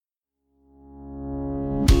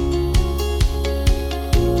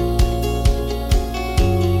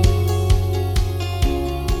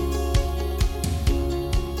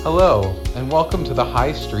Hello, and welcome to the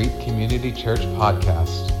High Street Community Church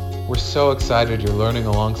podcast. We're so excited you're learning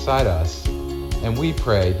alongside us, and we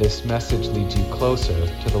pray this message leads you closer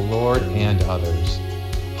to the Lord and others.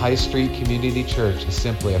 High Street Community Church is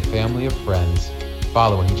simply a family of friends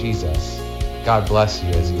following Jesus. God bless you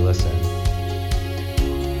as you listen.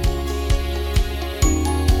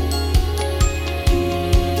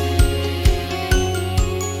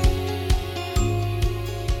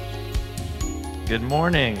 Good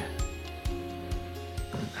morning.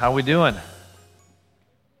 How we doing? A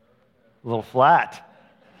little flat.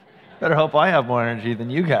 Better hope I have more energy than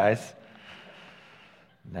you guys.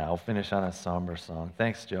 Now I'll finish on a somber song.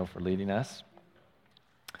 Thanks, Joe, for leading us.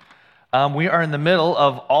 We are in the middle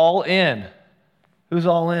of All In. Who's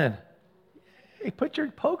all in? Hey, put your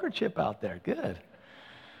poker chip out there. Good.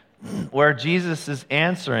 Where Jesus is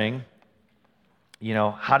answering,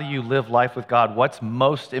 how do you live life with God? What's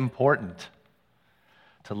most important?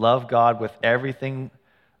 To love God with everything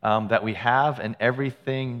that we have and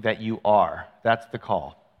everything that you are. That's the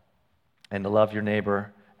call. And to love your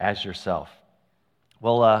neighbor as yourself.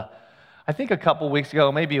 Well, I think a couple weeks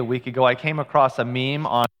ago, maybe a week ago, I came across a meme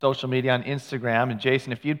on social media on Instagram. And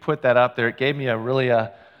Jason, if you'd put that up there, it gave me a really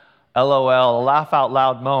LOL, a laugh out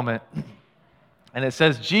loud moment. And it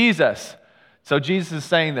says, Jesus. So Jesus is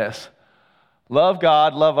saying this. Love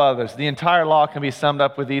God, love others. The entire law can be summed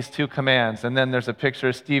up with these two commands. And then there's a picture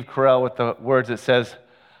of Steve Carell with the words that says,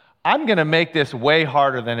 I'm going to make this way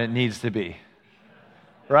harder than it needs to be.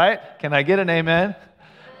 Right? Can I get an amen?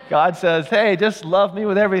 God says, hey, just love me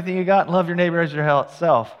with everything you got and love your neighbor as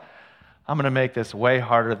yourself. I'm going to make this way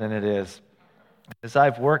harder than it is. As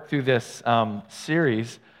I've worked through this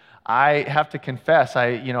series, I have to confess,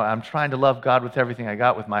 I'm trying to love God with everything I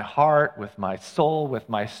got, with my heart, with my soul, with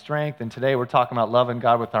my strength. And today we're talking about loving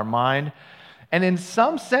God with our mind. And in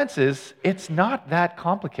some senses, it's not that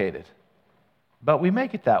complicated. But we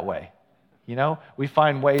make it that way. We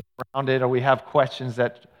find ways around it, or we have questions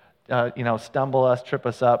that, stumble us, trip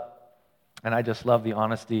us up. And I just love the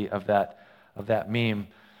honesty of that meme.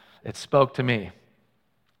 It spoke to me.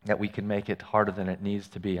 That we can make it harder than it needs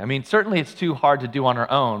to be. I mean, certainly it's too hard to do on our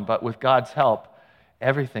own, but with God's help,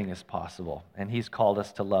 everything is possible. And He's called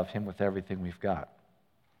us to love Him with everything we've got.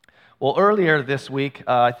 Well, earlier this week,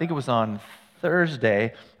 I think it was on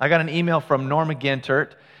Thursday, I got an email from Norma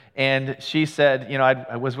Gintert, and she said,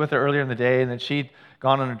 I was with her earlier in the day, and that she'd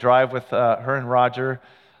gone on a drive with her and Roger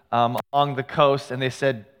along the coast, and they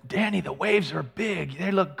said, Danny, the waves are big. They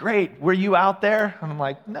look great. Were you out there? And I'm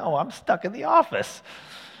like, no, I'm stuck in the office.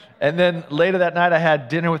 And then later that night, I had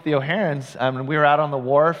dinner with the O'Harens, and we were out on the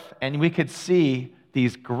wharf, and we could see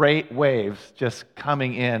these great waves just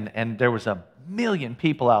coming in, and there was 1 million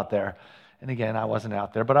people out there. And again, I wasn't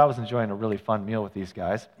out there, but I was enjoying a really fun meal with these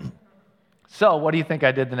guys. So what do you think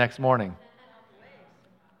I did the next morning?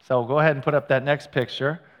 So go ahead and put up that next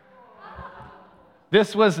picture.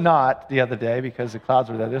 This was not the other day because the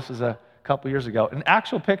clouds were there. This was a couple years ago. An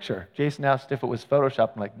actual picture. Jason asked if it was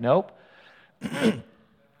Photoshopped. I'm like, nope.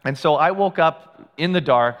 And so I woke up in the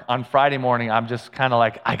dark on Friday morning. I'm just kind of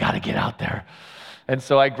like, I got to get out there. And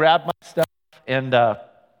so I grabbed my stuff and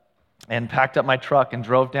packed up my truck and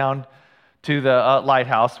drove down to the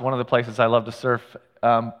lighthouse, one of the places I love to surf,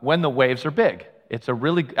 when the waves are big. It's a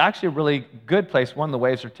really good place. One, the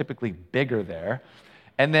waves are typically bigger there.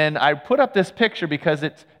 And then I put up this picture because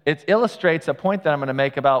it illustrates a point that I'm going to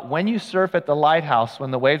make about when you surf at the lighthouse when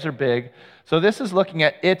the waves are big. So this is looking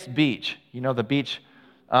at its beach. The beach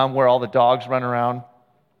where all the dogs run around.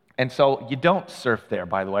 And so you don't surf there,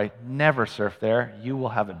 by the way. Never surf there. You will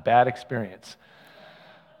have a bad experience.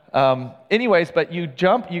 Anyways, but you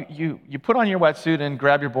jump, you put on your wetsuit and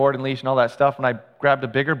grab your board and leash and all that stuff, and I grabbed a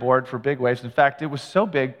bigger board for big waves. In fact, it was so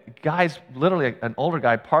big, guys, literally an older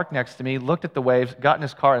guy parked next to me, looked at the waves, got in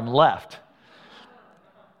his car, and left.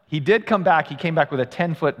 He did come back. He came back with a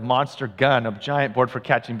 10-foot monster gun, a giant board for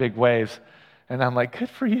catching big waves. And I'm like, good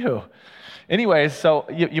for you. Anyways, so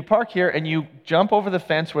you park here and you jump over the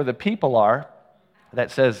fence where the people are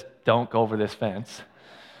that says, don't go over this fence.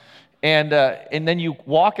 And then you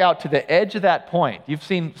walk out to the edge of that point. You've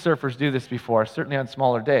seen surfers do this before, certainly on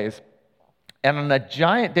smaller days. And on a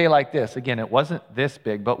giant day like this, again, it wasn't this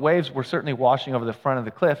big, but waves were certainly washing over the front of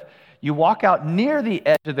the cliff. You walk out near the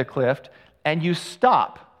edge of the cliff and you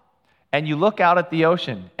stop. And you look out at the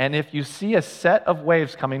ocean, and if you see a set of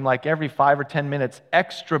waves coming, like every 5 or 10 minutes,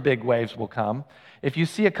 extra big waves will come. If you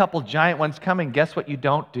see a couple giant ones coming, guess what you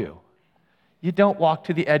don't do? You don't walk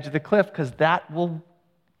to the edge of the cliff because that will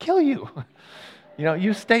kill you.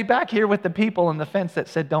 You stay back here with the people on the fence that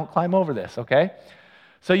said don't climb over this, okay?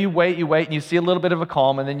 So you wait, and you see a little bit of a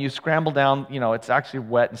calm, and then you scramble down. It's actually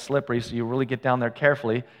wet and slippery, so you really get down there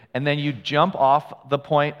carefully. And then you jump off the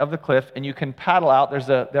point of the cliff, and you can paddle out. There's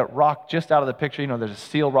that rock just out of the picture. There's a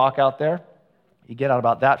seal rock out there. You get out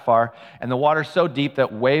about that far, and the water's so deep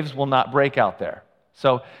that waves will not break out there.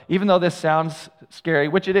 So even though this sounds scary,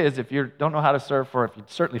 which it is if you don't know how to surf, or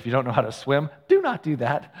certainly if you don't know how to swim, do not do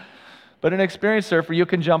that. But an experienced surfer, you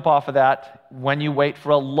can jump off of that when you wait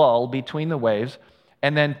for a lull between the waves,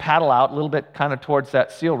 and then paddle out a little bit kind of towards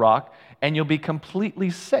that seal rock, and you'll be completely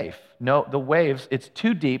safe. No, the waves, it's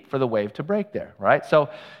too deep for the wave to break there, right? So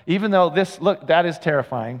even though that is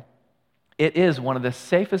terrifying, it is one of the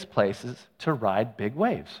safest places to ride big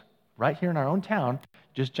waves. Right here in our own town,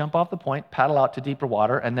 just jump off the point, paddle out to deeper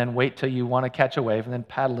water, and then wait till you want to catch a wave, and then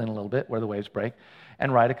paddle in a little bit where the waves break,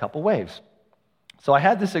 and ride a couple waves. So I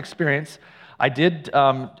had this experience. I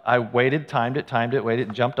waited, timed it, waited,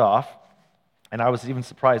 and jumped off. And I was even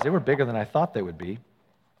surprised. They were bigger than I thought they would be.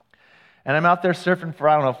 And I'm out there surfing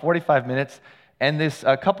for, 45 minutes. And this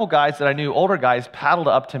couple guys that I knew, older guys, paddled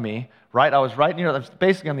up to me. I was I was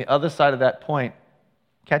basically on the other side of that point,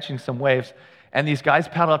 catching some waves. And these guys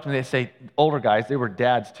paddled up to me. They say, older guys, they were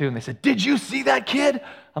dads too. And they said, "Did you see that kid?"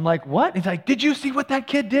 I'm like, "What?" He's like, "Did you see what that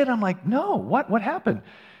kid did?" I'm like, "No, what happened?"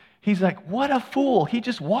 He's like, "What a fool. He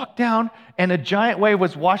just walked down and a giant wave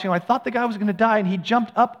was washing him. I thought the guy was going to die, and he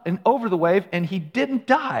jumped up and over the wave, and he didn't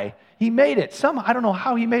die. He made it. I don't know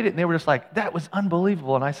how he made it." And they were just like, "That was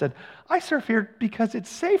unbelievable." And I said, "I surf here because it's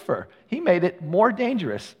safer." He made it more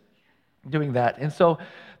dangerous doing that. And so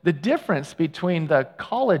the difference between the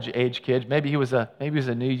college-age kid, maybe he was a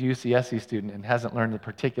new UCSC student and hasn't learned the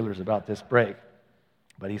particulars about this break,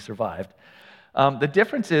 but he survived. The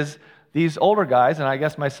difference is, these older guys, and I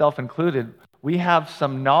guess myself included, we have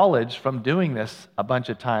some knowledge from doing this a bunch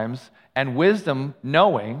of times, and wisdom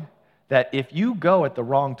knowing that if you go at the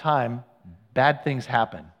wrong time, bad things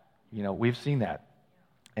happen. We've seen that.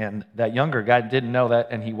 And that younger guy didn't know that,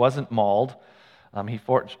 and he wasn't mauled. He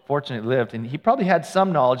fortunately lived, and he probably had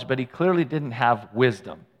some knowledge, but he clearly didn't have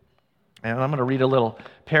wisdom. And I'm going to read a little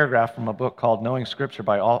paragraph from a book called Knowing Scripture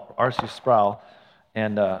by R.C. Sproul,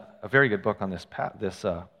 and a very good book on this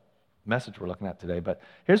message we're looking at today. But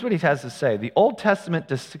here's what he has to say. The Old Testament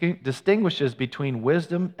distinguishes between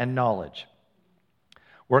wisdom and knowledge.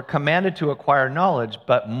 We're commanded to acquire knowledge,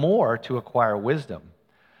 but more to acquire wisdom.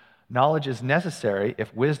 Knowledge is necessary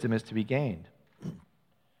if wisdom is to be gained.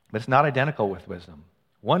 But it's not identical with wisdom.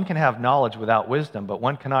 One can have knowledge without wisdom, but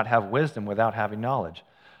one cannot have wisdom without having knowledge.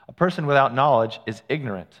 A person without knowledge is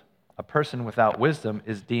ignorant. A person without wisdom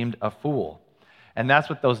is deemed a fool. And that's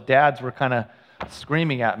what those dads were kind of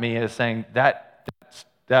screaming at me, is saying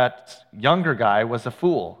that younger guy was a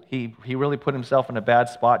fool. He really put himself in a bad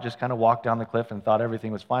spot, just kind of walked down the cliff and thought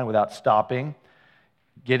everything was fine without stopping,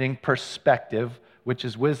 getting perspective, which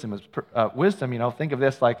is wisdom. Wisdom, think of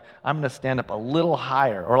this like, I'm going to stand up a little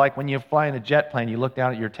higher. Or like when you fly in a jet plane, you look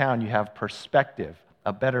down at your town, you have perspective,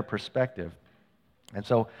 a better perspective. And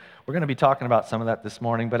so we're going to be talking about some of that this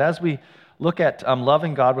morning. But as we look at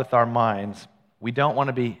loving God with our minds, we don't want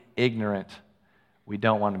to be ignorant. We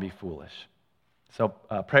don't want to be foolish. So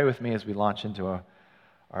pray with me as we launch into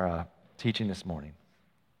our teaching this morning.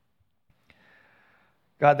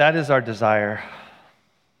 God, that is our desire.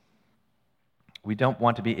 We don't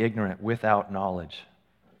want to be ignorant without knowledge.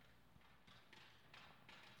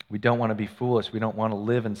 We don't want to be foolish. We don't want to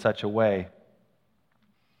live in such a way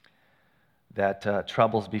that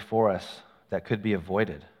troubles before us that could be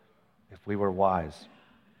avoided if we were wise.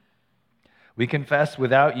 We confess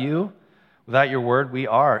without you, without your word, we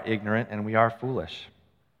are ignorant and we are foolish.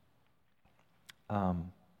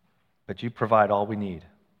 But you provide all we need.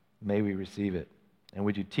 May we receive it. And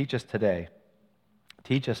would you teach us today?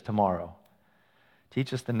 Teach us tomorrow.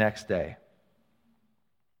 Teach us the next day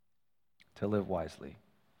to live wisely.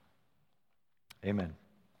 Amen.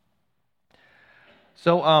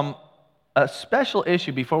 So, a special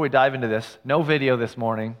issue before we dive into this. No video this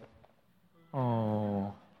morning.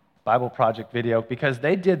 Oh, Bible Project video, because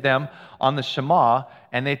they did them on the Shema,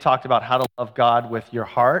 and they talked about how to love God with your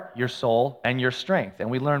heart, your soul, and your strength. And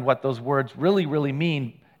we learned what those words really, really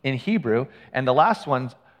mean in Hebrew. And the last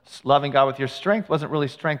one, loving God with your strength, wasn't really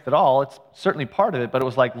strength at all. It's certainly part of it, but it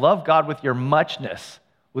was like love God with your muchness,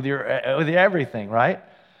 with your everything, right?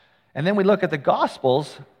 And then we look at the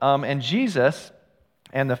Gospels, and Jesus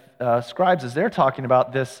and the scribes, as they're talking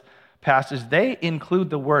about this passage, they include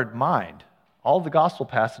the word mind. All the gospel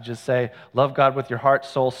passages say, love God with your heart,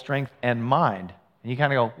 soul, strength, and mind. And you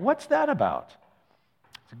kind of go, what's that about?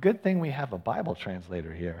 It's a good thing we have a Bible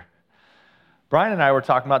translator here. Brian and I were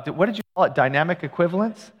talking about, what did you call it, dynamic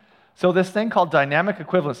equivalence? So this thing called dynamic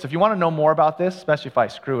equivalence, so if you want to know more about this, especially if I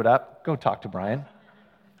screw it up, go talk to Brian.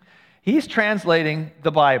 He's translating the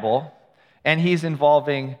Bible, and he's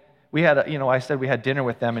involving, I said we had dinner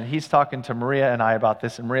with them, and he's talking to Maria and I about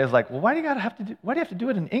this, and Maria's like, well, why do you have to do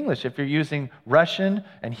it in English if you're using Russian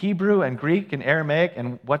and Hebrew and Greek and Aramaic,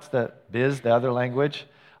 and what's the other language?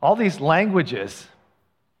 All these languages,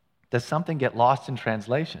 does something get lost in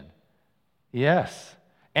translation? Yes.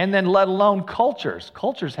 And then let alone cultures.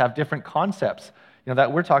 Cultures have different concepts.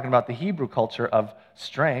 That we're talking about the Hebrew culture of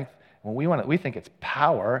strength. When we think it's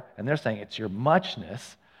power, and they're saying it's your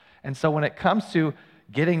muchness. And so when it comes to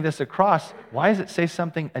getting this across, why does it say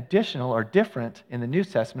something additional or different in the New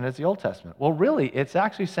Testament as the Old Testament? Well, really, it's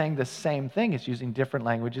actually saying the same thing. It's using different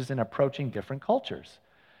languages and approaching different cultures.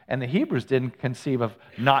 And the Hebrews didn't conceive of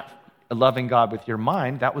not loving God with your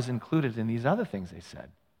mind. That was included in these other things they said.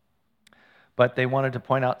 But they wanted to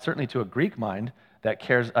point out, certainly to a Greek mind that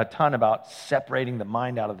cares a ton about separating the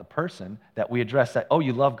mind out of the person, that we address that,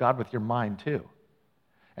 you love God with your mind too.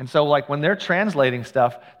 And so when they're translating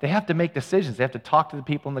stuff, they have to make decisions. They have to talk to the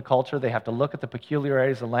people in the culture. They have to look at the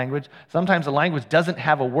peculiarities of language. Sometimes the language doesn't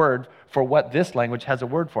have a word for what this language has a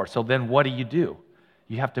word for. So then what do?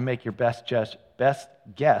 You have to make your best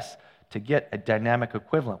guess to get a dynamic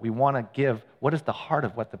equivalent. We want to give what is the heart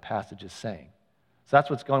of what the passage is saying. So that's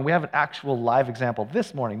what's going on. We have an actual live example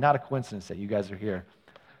this morning, not a coincidence that you guys are here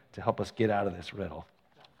to help us get out of this riddle.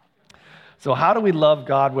 So how do we love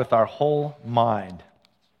God with our whole mind?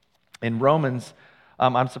 In Romans,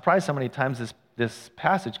 I'm surprised how many times this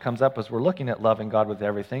passage comes up as we're looking at loving God with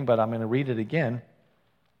everything, but I'm going to read it again.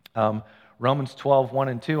 Romans 12, 1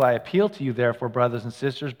 and 2, I appeal to you, therefore, brothers and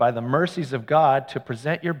sisters, by the mercies of God, to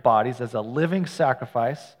present your bodies as a living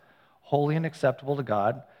sacrifice, holy and acceptable to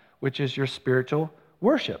God, which is your spiritual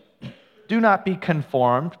worship. Do not be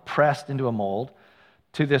conformed, pressed into a mold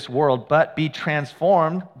to this world, but be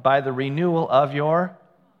transformed by the renewal of your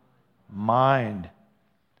mind.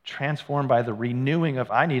 Transformed by the renewing of,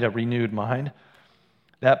 I need a renewed mind,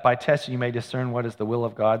 that by testing you may discern what is the will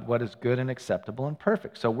of God, what is good and acceptable and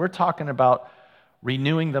perfect. So we're talking about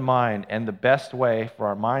renewing the mind, and the best way for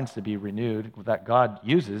our minds to be renewed that God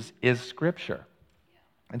uses is Scripture.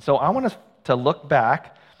 And so I want us to look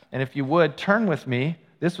back, and if you would, turn with me.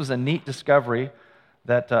 This was a neat discovery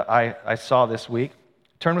that I saw this week.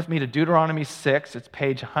 Turn with me to Deuteronomy 6. It's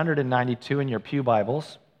page 192 in your pew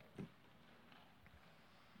Bibles.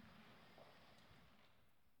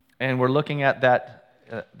 And we're looking at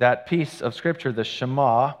that piece of Scripture, the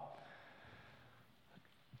Shema.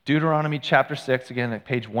 Deuteronomy chapter 6, again at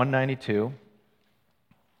page 192.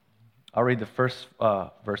 I'll read the first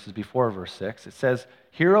verses before verse 6. It says,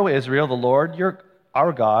 Hear, O Israel, the Lord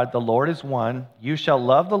our God, the Lord is one. You shall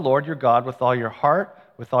love the Lord your God with all your heart,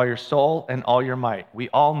 with all your soul, and all your might. We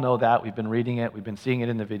all know that. We've been reading it. We've been seeing it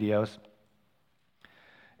in the videos.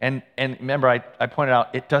 And remember, I pointed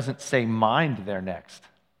out, it doesn't say mind there next.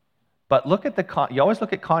 But look at you always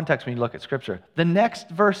look at context when you look at Scripture. The next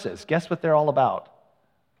verses, guess what they're all about?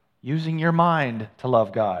 Using your mind to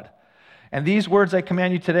love God. And these words I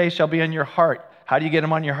command you today shall be on your heart. How do you get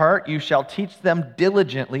them on your heart? You shall teach them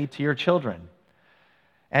diligently to your children,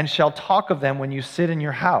 and shall talk of them when you sit in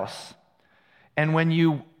your house, and when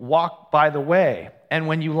you walk by the way, and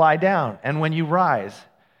when you lie down, and when you rise.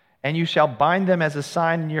 And you shall bind them as a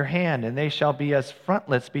sign in your hand, and they shall be as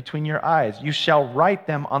frontlets between your eyes. You shall write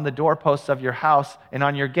them on the doorposts of your house and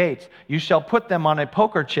on your gates. You shall put them on a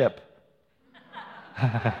poker chip.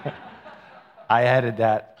 I added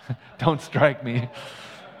that. Don't strike me.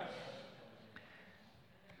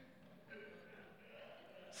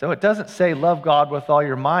 So it doesn't say love God with all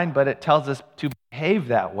your mind, but it tells us to behave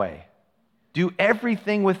that way. Do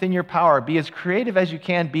everything within your power. Be as creative as you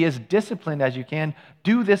can. Be as disciplined as you can.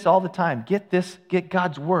 Do this all the time. Get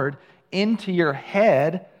God's word into your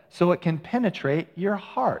head so it can penetrate your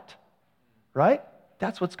heart. Right?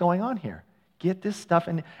 That's what's going on here. Get this stuff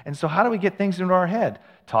in. And so how do we get things into our head?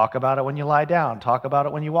 Talk about it when you lie down. Talk about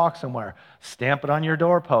it when you walk somewhere. Stamp it on your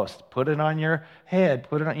doorpost. Put it on your head.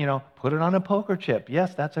 Put it on a poker chip.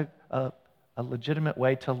 Yes, that's a legitimate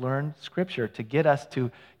way to learn Scripture, to get us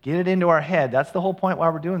to get it into our head. That's the whole point why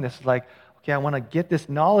we're doing this. It's like, okay, I want to get this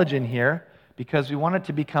knowledge in here because we want it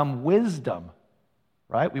to become wisdom,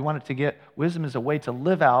 right? We want it to get, wisdom is a way to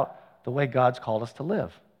live out the way God's called us to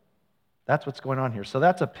live. That's what's going on here. So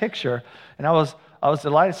that's a picture, and I was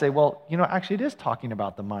delighted to say, well, actually it is talking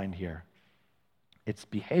about the mind here. It's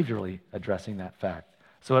behaviorally addressing that fact.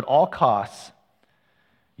 So at all costs,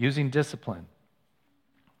 using discipline,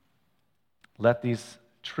 let these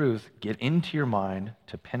truths get into your mind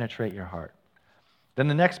to penetrate your heart. Then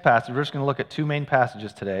the next passage, we're just going to look at two main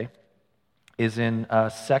passages today. is in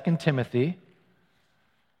 2 Timothy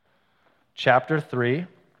chapter 3,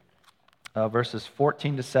 verses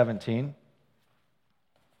 14 to 17.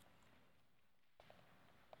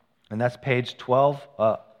 And that's page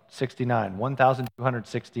 1269,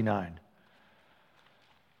 1269.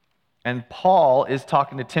 And Paul is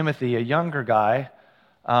talking to Timothy, a younger guy,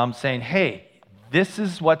 saying, hey, this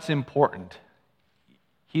is what's important.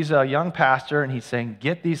 He's a young pastor, and he's saying,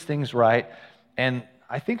 get these things right. And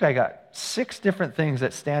I think I got 6 different things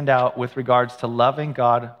that stand out with regards to loving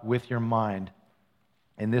God with your mind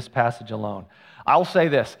in this passage alone. I'll say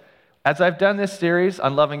this. As I've done this series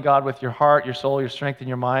on loving God with your heart, your soul, your strength, and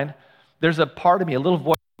your mind, there's a part of me, a little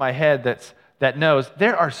voice in my head that knows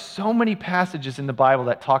there are so many passages in the Bible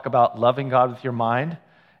that talk about loving God with your mind,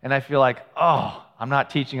 and I feel like, oh, I'm not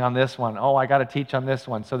teaching on this one. Oh, I got to teach on this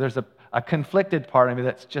one. So there's a conflicted part of me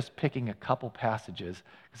that's just picking a couple passages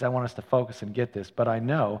because I want us to focus and get this. But I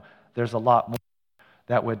know there's a lot more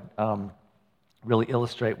that would really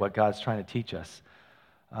illustrate what God's trying to teach us.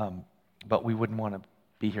 But we wouldn't want to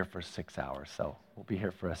be here for 6 hours, so we'll be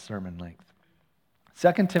here for a sermon length.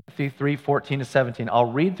 2 Timothy 3, 14 to 17.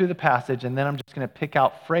 I'll read through the passage, and then I'm just going to pick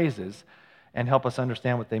out phrases and help us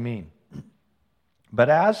understand what they mean. But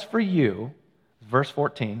as for you, verse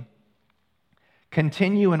 14,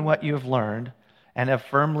 continue in what you have learned and have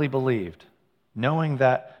firmly believed, knowing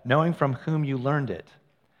from whom you learned it,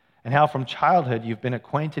 and how from childhood you've been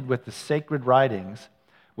acquainted with the sacred writings,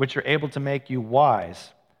 which are able to make you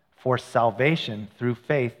wise for salvation through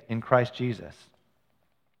faith in Christ Jesus.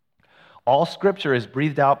 All Scripture is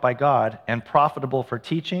breathed out by God and profitable for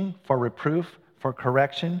teaching, for reproof, for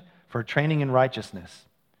correction, for training in righteousness,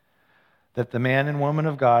 that the man and woman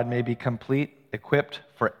of God may be complete, equipped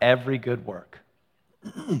for every good work.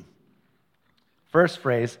 First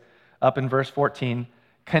phrase, up in verse 14,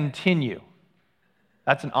 continue.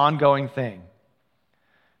 That's an ongoing thing.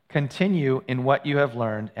 Continue in what you have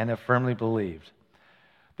learned and have firmly believed.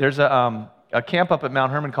 There's a camp up at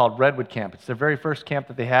Mount Hermon called Redwood Camp. It's the very first camp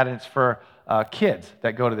that they had, and it's for kids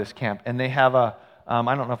that go to this camp. And they have I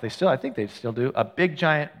don't know if they still, I think they still do, a big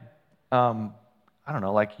giant, I don't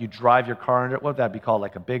know, like you drive your car under it. What would that be called?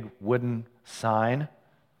 Like a big wooden sign?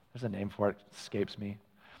 There's a name for it. It escapes me.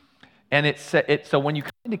 And so when you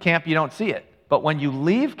come into camp, you don't see it. But when you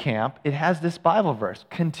leave camp, it has this Bible verse,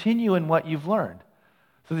 continue in what you've learned.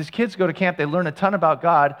 So these kids go to camp, they learn a ton about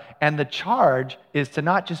God, and the charge is to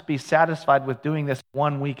not just be satisfied with doing this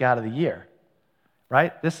 1 week out of the year,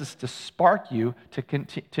 right? This is to spark you,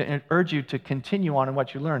 to urge you to continue on in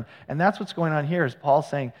what you learn. And that's what's going on here is Paul's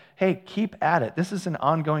saying, hey, keep at it. This is an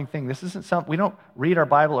ongoing thing. This isn't something, we don't read our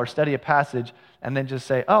Bible or study a passage and then just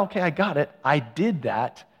say, oh, okay, I got it. I did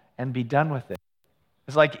that, and be done with it.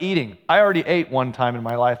 It's like eating. I already ate one time in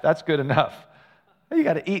my life. That's good enough. You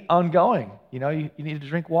got to eat ongoing. You need to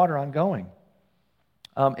drink water ongoing.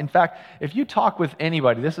 In fact, if you talk with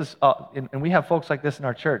anybody, this is, and we have folks like this in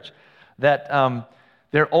our church, that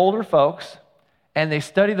they're older folks, and they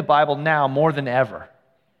study the Bible now more than ever.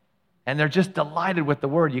 And they're just delighted with the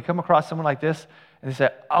Word. You come across someone like this, and they say,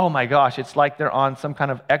 oh my gosh, it's like they're on some kind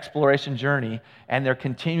of exploration journey, and they're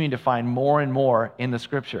continuing to find more and more in the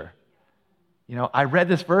Scripture. I read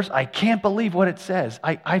this verse. I can't believe what it says.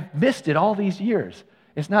 I've missed it all these years.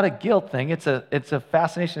 It's not a guilt thing. It's a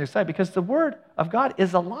fascination and excitement because the Word of God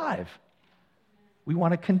is alive. We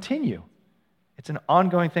want to continue. It's an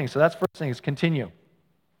ongoing thing. So that's the first thing is continue.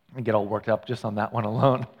 I get all worked up just on that one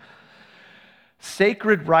alone.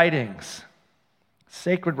 Sacred writings.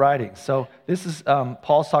 Sacred writings. So this is,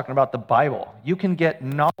 Paul's talking about the Bible. You can get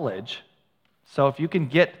knowledge. So if you can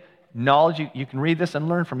get knowledge, you can read this and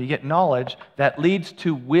learn from it. You get knowledge that leads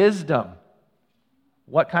to wisdom.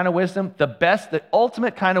 What kind of wisdom? The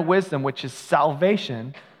ultimate kind of wisdom, which is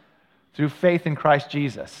salvation through faith in Christ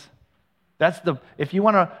Jesus. If you're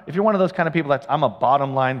one of those kind of people I'm a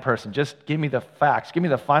bottom line person, just give me the facts, give me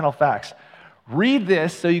the final facts. Read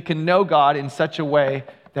this so you can know God in such a way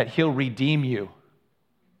that He'll redeem you.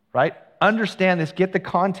 Right? Understand this, get the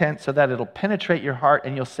content so that it'll penetrate your heart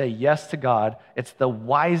and you'll say yes to God. It's the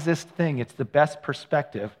wisest thing. It's the best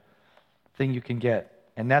perspective thing you can get.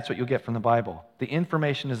 And that's what you'll get from the Bible. The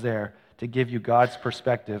information is there to give you God's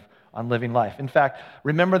perspective on living life. In fact,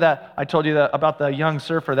 remember that I told you about the young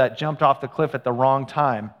surfer that jumped off the cliff at the wrong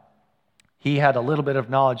time. He had a little bit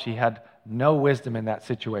of knowledge. He had no wisdom in that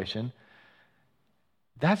situation.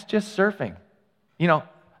 That's just surfing.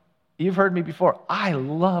 You've heard me before. I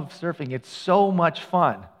love surfing. It's so much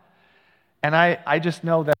fun. And I just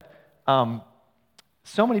know that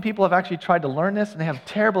so many people have actually tried to learn this and they have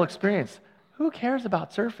terrible experience. Who cares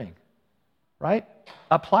about surfing? Right?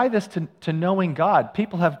 Apply this to knowing God.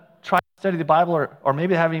 People have tried to study the Bible, or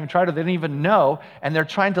maybe they haven't even tried it, they don't even know, and they're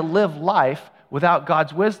trying to live life without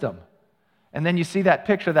God's wisdom. And then you see that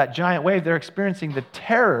picture, that giant wave, they're experiencing the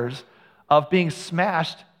terrors of being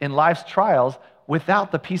smashed in life's trials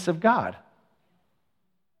without the peace of God.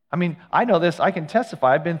 I mean, I know this, I can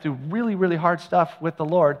testify. I've been through really, really hard stuff with the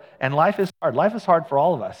Lord, and life is hard. Life is hard for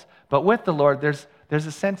all of us. But with the Lord, there's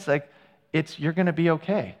a sense like you're going to be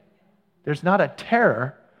okay. There's not a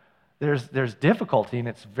terror. There's difficulty, and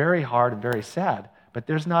it's very hard and very sad. But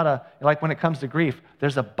there's not like when it comes to grief,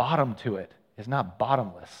 there's a bottom to it. It's not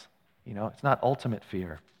bottomless. It's not ultimate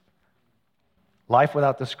fear. Life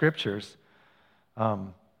without the Scriptures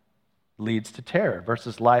leads to terror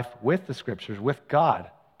versus life with the Scriptures, with God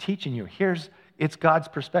teaching you. It's God's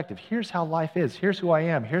perspective. Here's how life is. Here's who I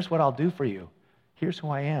am. Here's what I'll do for you. Here's who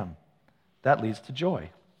I am. That leads to joy.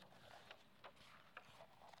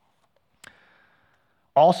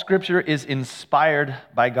 All Scripture is inspired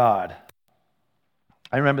by God.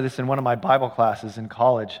 I remember this in one of my Bible classes in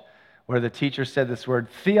college where the teacher said this word,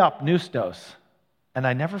 theopneustos, and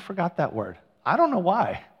I never forgot that word. I don't know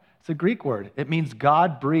why. It's a Greek word. It means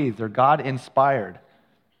God breathed or God inspired.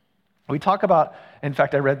 We talk about, in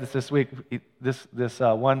fact, I read this week, this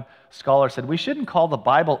one scholar said, we shouldn't call the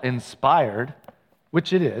Bible inspired,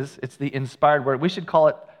 which it is. It's the inspired word. We should call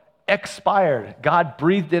it expired. God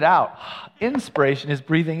breathed it out. Inspiration is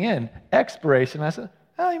breathing in. Expiration, I said,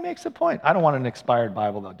 he makes a point. I don't want an expired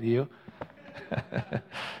Bible, though, do you?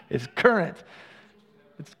 It's current.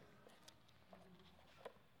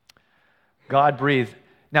 God breathed.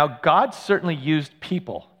 Now, God certainly used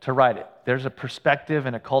people to write it. There's a perspective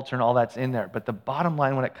and a culture and all that's in there. But the bottom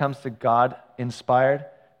line when it comes to God inspired,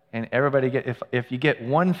 and everybody if you get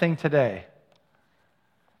one thing today,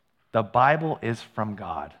 the Bible is from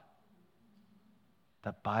God.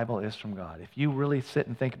 The Bible is from God. If you really sit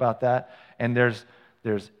and think about that, and there's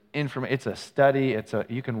information, it's a study,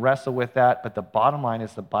 you can wrestle with that, but the bottom line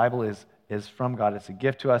is the Bible is from God. It's a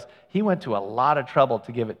gift to us. He went to a lot of trouble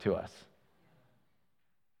to give it to us.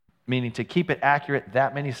 Meaning to keep it accurate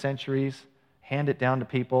that many centuries, hand it down to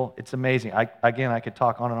people. It's amazing. I could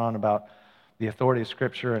talk on and on about the authority of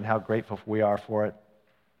Scripture and how grateful we are for it.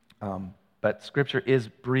 But Scripture is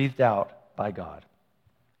breathed out by God,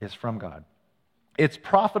 is from God. It's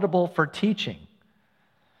profitable for teaching.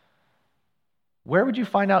 Where would you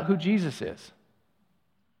find out who Jesus is?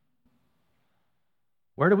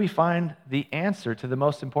 Where do we find the answer to the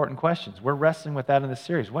most important questions? We're wrestling with that in this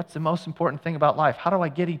series. What's the most important thing about life? How do I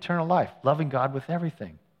get eternal life? Loving God with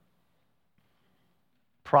everything.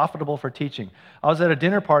 Profitable for teaching. I was at a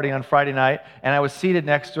dinner party on Friday night, and I was seated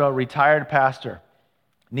next to a retired pastor.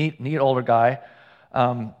 Neat older guy.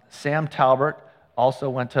 Sam Talbert also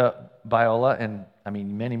went to Biola,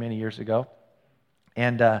 many, many years ago.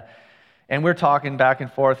 And we're talking back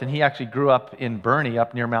and forth, and he actually grew up in Bernie,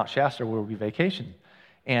 up near Mount Shasta, where we vacationed.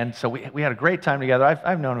 And so we had a great time together.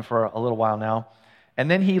 I've known him for a little while now. And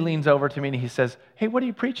then he leans over to me and he says, hey, what are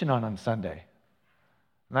you preaching on Sunday?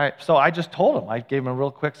 So I just told him. I gave him a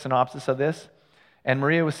real quick synopsis of this. And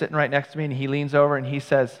Maria was sitting right next to me, and he leans over and he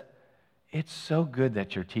says, it's so good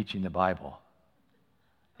that you're teaching the Bible.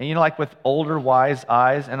 And like with older, wise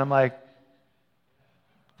eyes, and I'm like,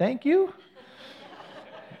 thank you.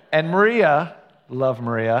 And Maria, love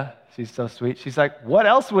Maria, she's so sweet. She's like, what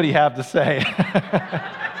else would he have to say?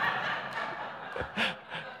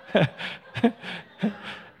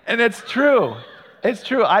 And it's true. It's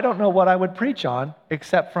true. I don't know what I would preach on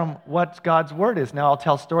except from what God's Word is. Now, I'll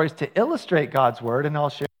tell stories to illustrate God's Word, and I'll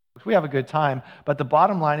share. We have a good time. But the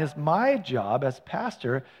bottom line is my job as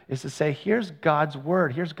pastor is to say, here's God's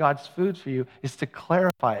Word. Here's God's food for you, is to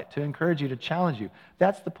clarify it, to encourage you, to challenge you.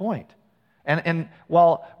 That's the point. And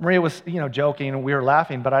while Maria was, joking and we were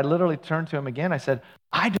laughing, but I literally turned to him again. I said,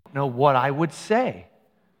 I don't know what I would say.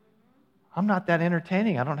 I'm not that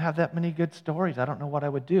entertaining. I don't have that many good stories. I don't know what I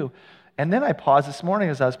would do. And then I paused this morning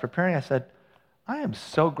as I was preparing. I said, I am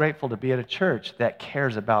so grateful to be at a church that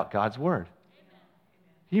cares about God's Word.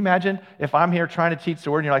 Can you imagine if I'm here trying to teach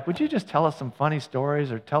the Word and you're like, would you just tell us some funny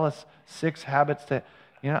stories or tell us 6 habits that,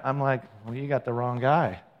 I'm like, well, you got the wrong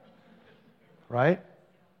guy, right?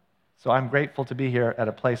 So I'm grateful to be here at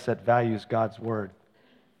a place that values God's Word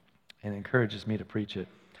and encourages me to preach it.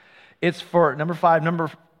 It's for, number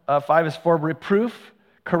 5 is for reproof,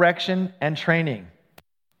 correction, and training.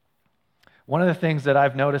 One of the things that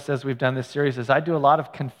I've noticed as we've done this series is I do a lot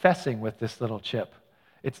of confessing with this little chip.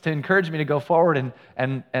 It's to encourage me to go forward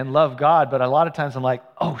and love God, but a lot of times I'm like,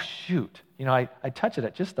 oh, shoot. I touch it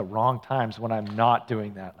at just the wrong times when I'm not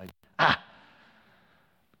doing that.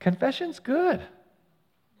 Confession's good.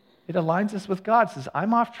 It aligns us with God. It says,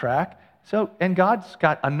 I'm off track, So, and God's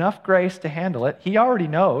got enough grace to handle it. He already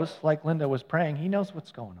knows, like Linda was praying, he knows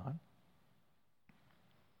what's going on.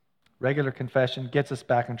 Regular confession gets us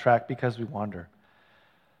back on track because we wander.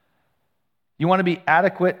 You want to be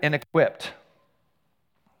adequate and equipped,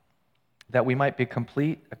 that we might be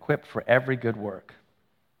complete, equipped for every good work.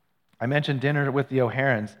 I mentioned dinner with the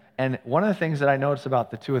O'Harans, and one of the things that I noticed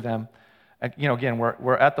about the two of them, again,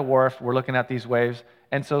 we're at the wharf, we're looking at these waves,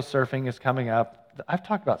 and so surfing is coming up. I've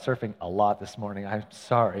talked about surfing a lot this morning, I'm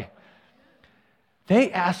sorry.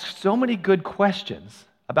 They ask so many good questions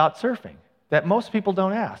about surfing that most people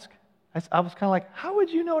don't ask. I was kind of like, how would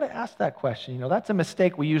you know to ask that question? That's a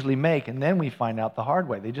mistake we usually make, and then we find out the hard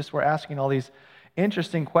way. They just were asking all these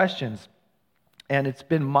interesting questions. And it's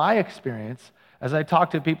been my experience, as I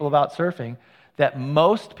talk to people about surfing, that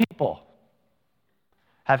most people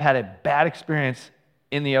have had a bad experience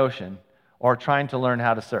in the ocean or trying to learn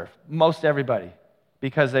how to surf. Most everybody.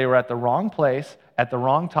 Because they were at the wrong place, at the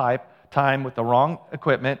wrong time with the wrong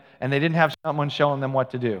equipment, and they didn't have someone showing them what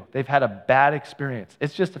to do. They've had a bad experience.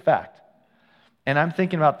 It's just a fact. And I'm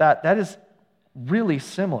thinking about that. That is really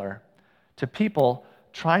similar to people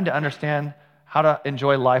trying to understand how to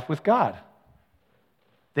enjoy life with God.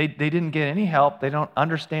 They didn't get any help. They don't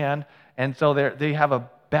understand. And so they have a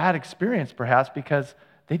bad experience perhaps because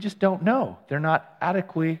they just don't know. They're not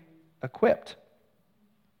adequately equipped.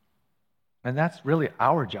 And that's really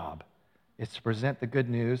our job, is to present the good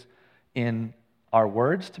news in our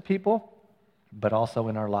words to people, but also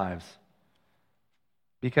in our lives.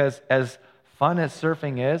 Because as fun as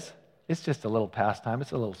surfing is, it's just a little pastime,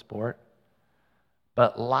 it's a little sport.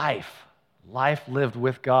 But life lived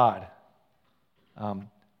with God,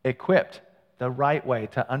 equipped the right way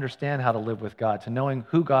to understand how to live with God, to knowing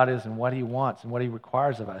who God is and what He wants and what He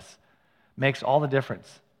requires of us, makes all the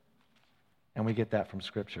difference. And we get that from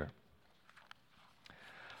Scripture.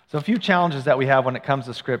 So a few challenges that we have when it comes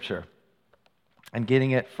to Scripture and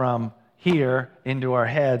getting it from here into our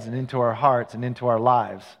heads and into our hearts and into our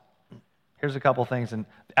lives. Here's a couple things, and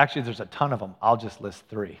actually there's a ton of them. I'll just list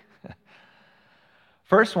 3.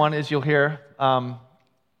 First one is you'll hear,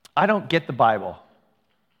 I don't get the Bible.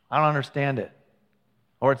 I don't understand it.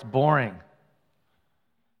 Or it's boring.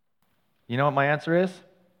 You know what my answer is?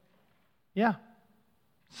 Yeah,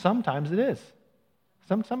 sometimes it is.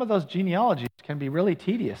 Some of those genealogies can be really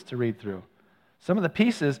tedious to read through. Some of the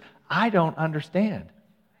pieces I don't understand.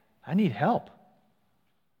 I need help.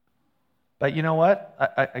 But you know what?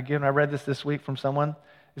 I read this week from someone.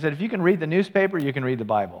 He said, if you can read the newspaper, you can read the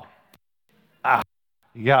Bible.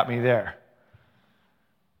 You got me there.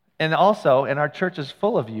 And also, and our church is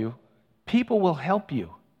full of you, people will help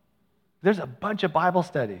you. There's a bunch of Bible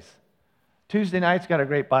studies. Tuesday night's got a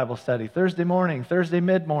great Bible study. Thursday morning, Thursday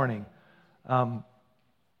mid-morning.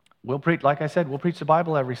 We'll preach, like I said, we'll preach the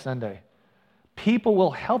Bible every Sunday. People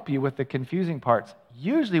will help you with the confusing parts.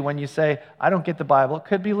 Usually when you say, I don't get the Bible, it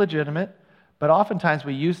could be legitimate, but oftentimes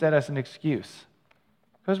we use that as an excuse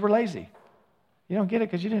because we're lazy. You don't get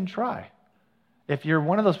it because you didn't try. If you're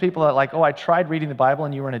one of those people that I tried reading the Bible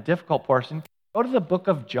and you were in a difficult portion, go to the book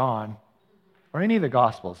of John or any of the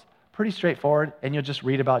Gospels. Pretty straightforward, and you'll just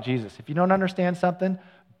read about Jesus. If you don't understand something,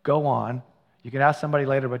 go on. You can ask somebody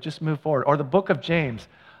later, but just move forward. Or the book of James.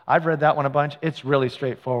 I've read that one a bunch. It's really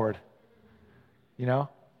straightforward.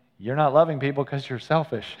 You're not loving people because you're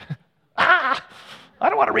selfish. I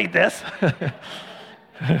don't want to read this.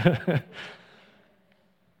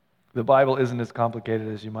 The Bible isn't as complicated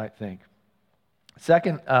as you might think.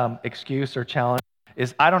 Second excuse or challenge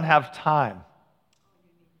is I don't have time.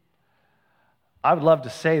 I would love to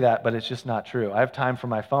say that, but it's just not true. I have time for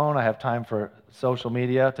my phone. I have time for social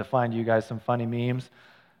media to find you guys some funny memes,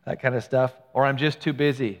 that kind of stuff. Or I'm just too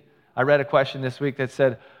busy. I read a question this week that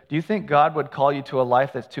said, do you think God would call you to a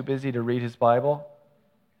life that's too busy to read His Bible?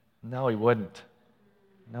 No, He wouldn't.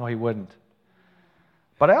 No, He wouldn't.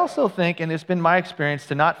 But I also think, and it's been my experience,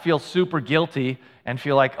 to not feel super guilty and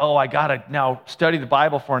feel like, I got to now study the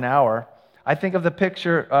Bible for an hour. I think of the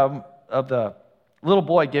picture of the little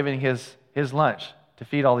boy giving his lunch to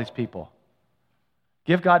feed all these people.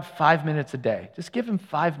 Give God 5 minutes a day. Just give Him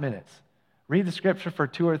 5 minutes. Read the Scripture for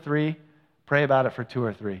 2 or 3. Pray about it for 2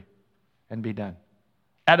 or 3. And be done.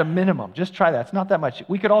 At a minimum, just try that. It's not that much.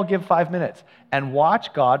 We could all give 5 minutes and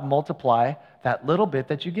watch God multiply that little bit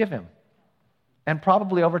that you give Him. And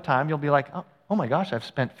probably over time, you'll be like, oh my gosh, I've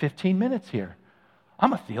spent 15 minutes here.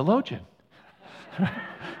 I'm a theologian.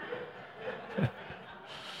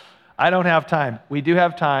 I don't have time. We do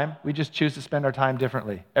have time. We just choose to spend our time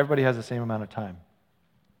differently. Everybody has the same amount of time.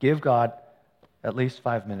 Give God at least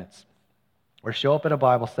 5 minutes. Or show up at a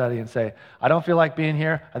Bible study and say, I don't feel like being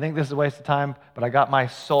here. I think this is a waste of time, but I got my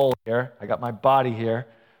soul here. I got my body here.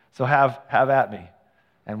 So have at me.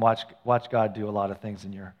 And watch God do a lot of things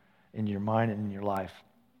in your mind and in your life.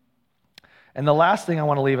 And the last thing I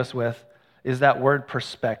want to leave us with is that word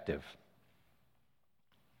perspective.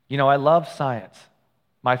 You know, I love science.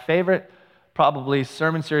 My favorite probably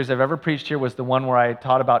sermon series I've ever preached here was the one where I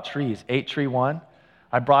taught about trees, 8-Tree 1.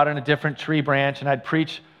 I brought in a different tree branch and I'd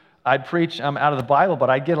preach out of the Bible, but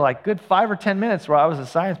I'd get like good 5 or 10 minutes where I was a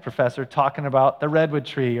science professor talking about the redwood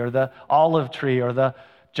tree or the olive tree or the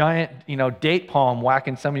giant, date palm,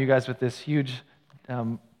 whacking some of you guys with this huge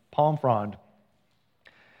palm frond.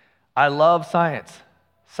 I love science.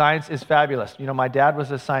 Science is fabulous. My dad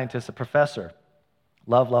was a scientist, a professor.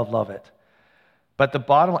 Love, love, love it. But the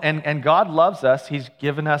bottom, and God loves us. He's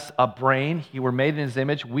given us a brain. We were made in His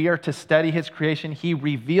image. We are to study His creation. He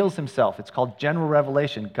reveals Himself. It's called general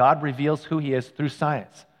revelation. God reveals who He is through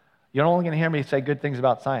science. You're only going to hear me say good things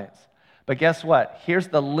about science. But guess what? Here's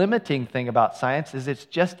the limiting thing about science is it's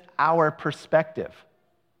just our perspective.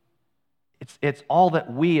 It's all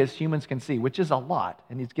that we as humans can see, which is a lot,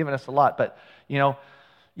 and He's given us a lot. But, you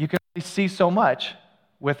can only see so much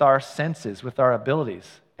with our senses, with our abilities.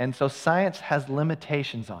 And so science has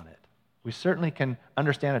limitations on it. We certainly can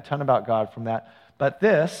understand a ton about God from that. But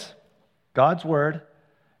this, God's Word,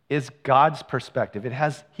 is God's perspective.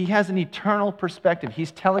 He has an eternal perspective.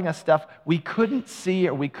 He's telling us stuff we couldn't see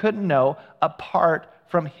or we couldn't know apart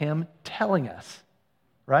from Him telling us,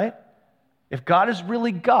 right? If God is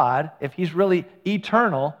really God, if He's really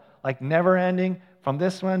eternal, like never-ending from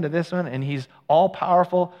this one to this one, and He's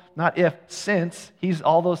all-powerful, not if, since, He's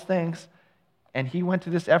all those things, and He went to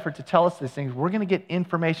this effort to tell us these things, we're going to get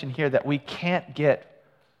information here that we can't get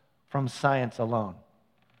from science alone.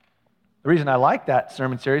 The reason I like that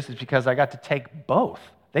sermon series is because I got to take both.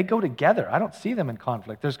 They go together. I don't see them in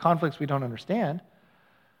conflict. There's conflicts we don't understand.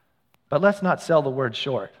 But let's not sell the word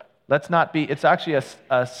short. It's actually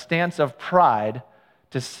a stance of pride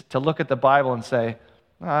to look at the Bible and say,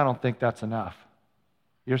 I don't think that's enough.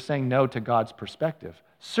 You're saying no to God's perspective.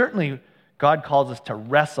 Certainly, God calls us to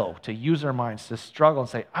wrestle, to use our minds, to struggle and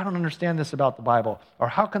say, I don't understand this about the Bible, or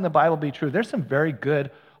how can the Bible be true? There's some very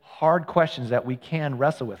good, hard questions that we can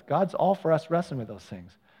wrestle with. God's all for us wrestling with those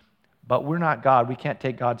things. But we're not God. We can't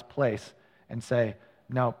take God's place and say,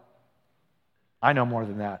 no, I know more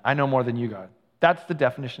than that. I know more than you, God. That's the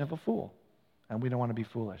definition of a fool, and we don't want to be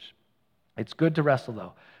foolish. It's good to wrestle,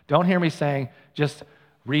 though. Don't hear me saying, just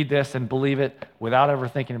read this and believe it without ever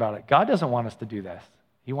thinking about it. God doesn't want us to do this.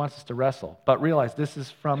 He wants us to wrestle. But realize this is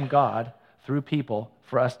from God through people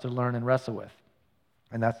for us to learn and wrestle with.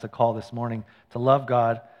 And that's the call this morning, to love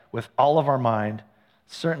God with all of our mind,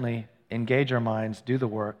 certainly engage our minds, do the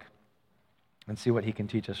work, and see what He can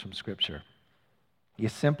teach us from Scripture. You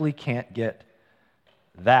simply can't get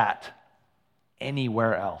that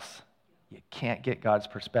anywhere else. You can't get God's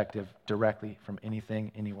perspective directly from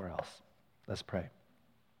anything anywhere else. Let's pray.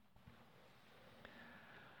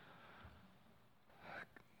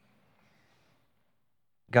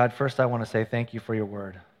 God, first I want to say thank you for your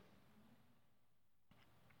word.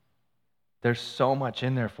 There's so much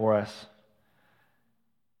in there for us.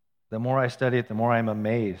 The more I study it, the more I'm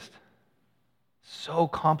amazed. So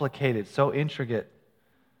complicated, so intricate,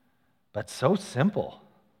 but so simple.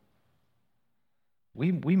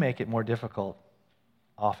 We make it more difficult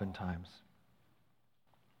oftentimes.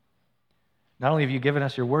 Not only have you given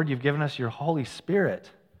us your word, you've given us your Holy Spirit.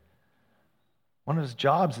 One of His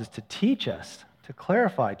jobs is to teach us, to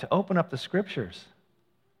clarify, to open up the Scriptures,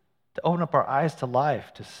 to open up our eyes to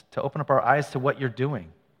life, to open up our eyes to what you're doing.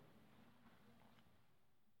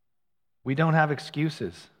 We don't have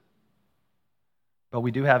excuses, but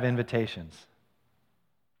we do have invitations.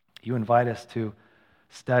 You invite us to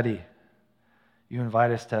study. You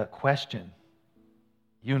invite us to question.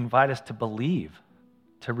 You invite us to believe,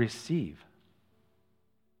 to receive.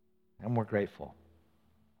 And we're grateful.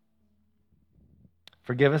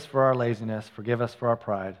 Forgive us for our laziness. Forgive us for our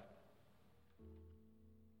pride.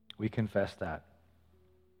 We confess that.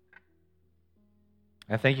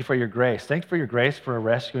 And thank you for your grace. Thank you for your grace for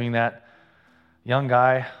rescuing that young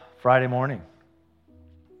guy Friday morning.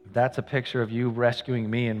 That's a picture of you rescuing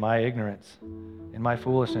me in my ignorance, in my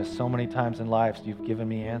foolishness. So many times in life, you've given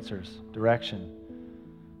me answers, direction.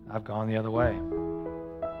 I've gone the other way.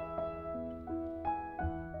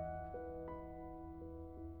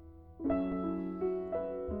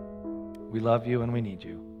 We love you and we need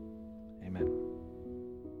you. Amen.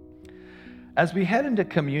 As we head into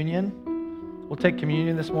communion, we'll take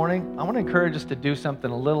communion this morning. I want to encourage us to do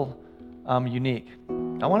something a little unique.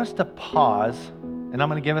 I want us to pause And I'm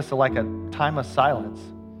going to give us like a time of silence.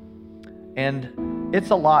 And it's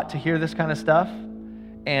a lot to hear this kind of stuff.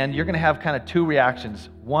 And you're going to have kind of two reactions.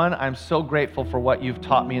 One, I'm so grateful for what you've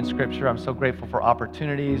taught me in Scripture. I'm so grateful for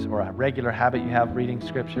opportunities or a regular habit you have reading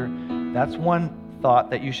Scripture. That's one thought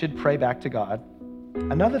that you should pray back to God.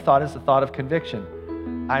 Another thought is the thought of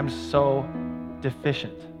conviction. I'm so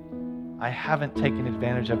deficient. I haven't taken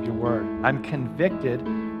advantage of your word. I'm convicted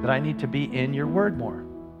that I need to be in your word more.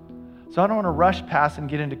 So I don't want to rush past and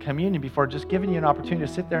get into communion before just giving you an opportunity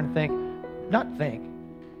to sit there and think,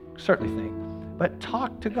 certainly think, but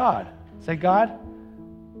talk to God. Say, God,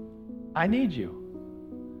 I need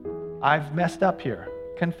you. I've messed up here.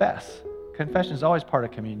 Confess. Confession is always part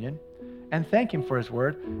of communion. And thank him for his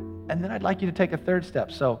word. And then I'd like you to take a third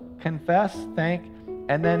step. So confess, thank,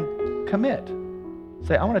 and then commit.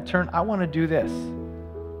 Say, I want to do this.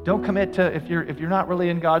 Don't commit to, if you're not really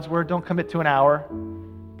in God's word, don't commit to an hour.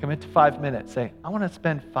 Commit to 5 minutes. Say, I want to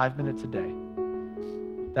spend 5 minutes a day.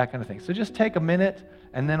 That kind of thing. So just take a minute,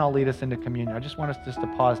 and then I'll lead us into communion. I just want us just to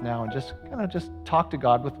pause now and just kind of just talk to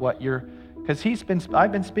God with what because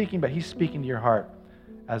I've been speaking, but he's speaking to your heart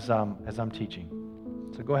as I'm teaching.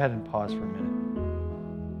 So go ahead and pause for a minute.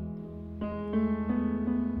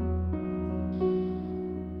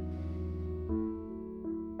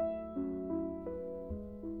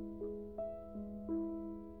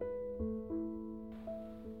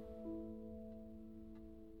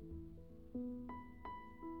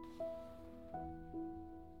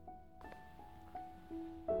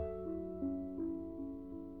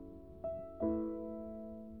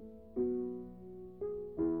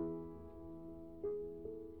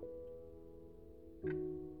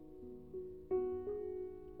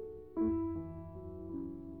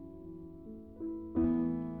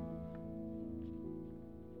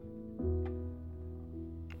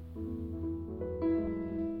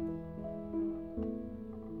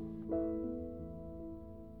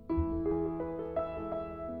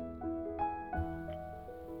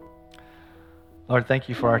 Lord, thank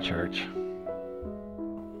you for our church,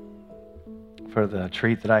 for the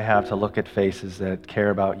treat that I have to look at faces that care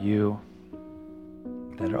about you,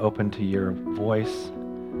 that are open to your voice,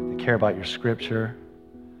 that care about your scripture,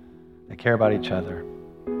 that care about each other.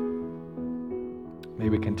 May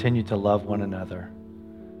we continue to love one another.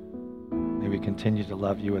 May we continue to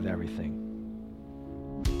love you with everything.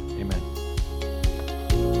 Amen.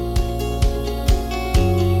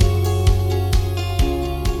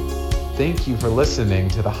 Thank you for listening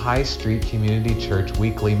to the High Street Community Church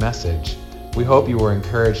weekly message. We hope you were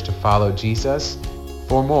encouraged to follow Jesus.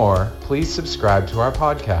 For more, please subscribe to our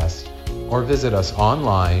podcast or visit us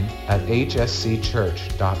online at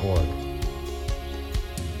hscchurch.org.